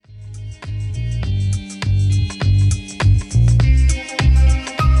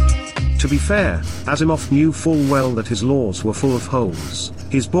be fair, Asimov knew full well that his laws were full of holes.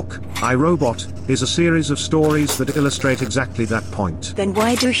 His book, I, Robot, is a series of stories that illustrate exactly that point. Then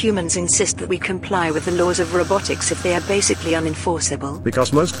why do humans insist that we comply with the laws of robotics if they are basically unenforceable?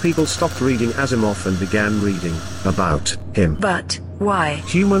 Because most people stopped reading Asimov and began reading about him. But why?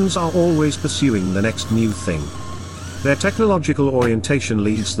 Humans are always pursuing the next new thing. Their technological orientation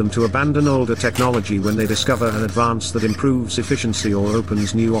leads them to abandon older technology when they discover an advance that improves efficiency or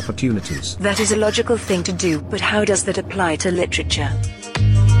opens new opportunities. That is a logical thing to do, but how does that apply to literature?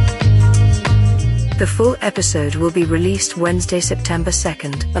 The full episode will be released Wednesday, September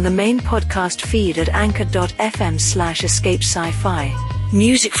 2nd, on the main podcast feed at anchor.fm/escape sci-fi.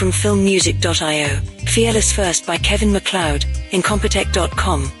 Music from filmmusic.io. Fearless First by Kevin MacLeod,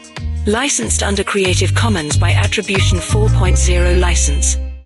 Incompetech.com. Licensed under Creative Commons by Attribution 4.0 license.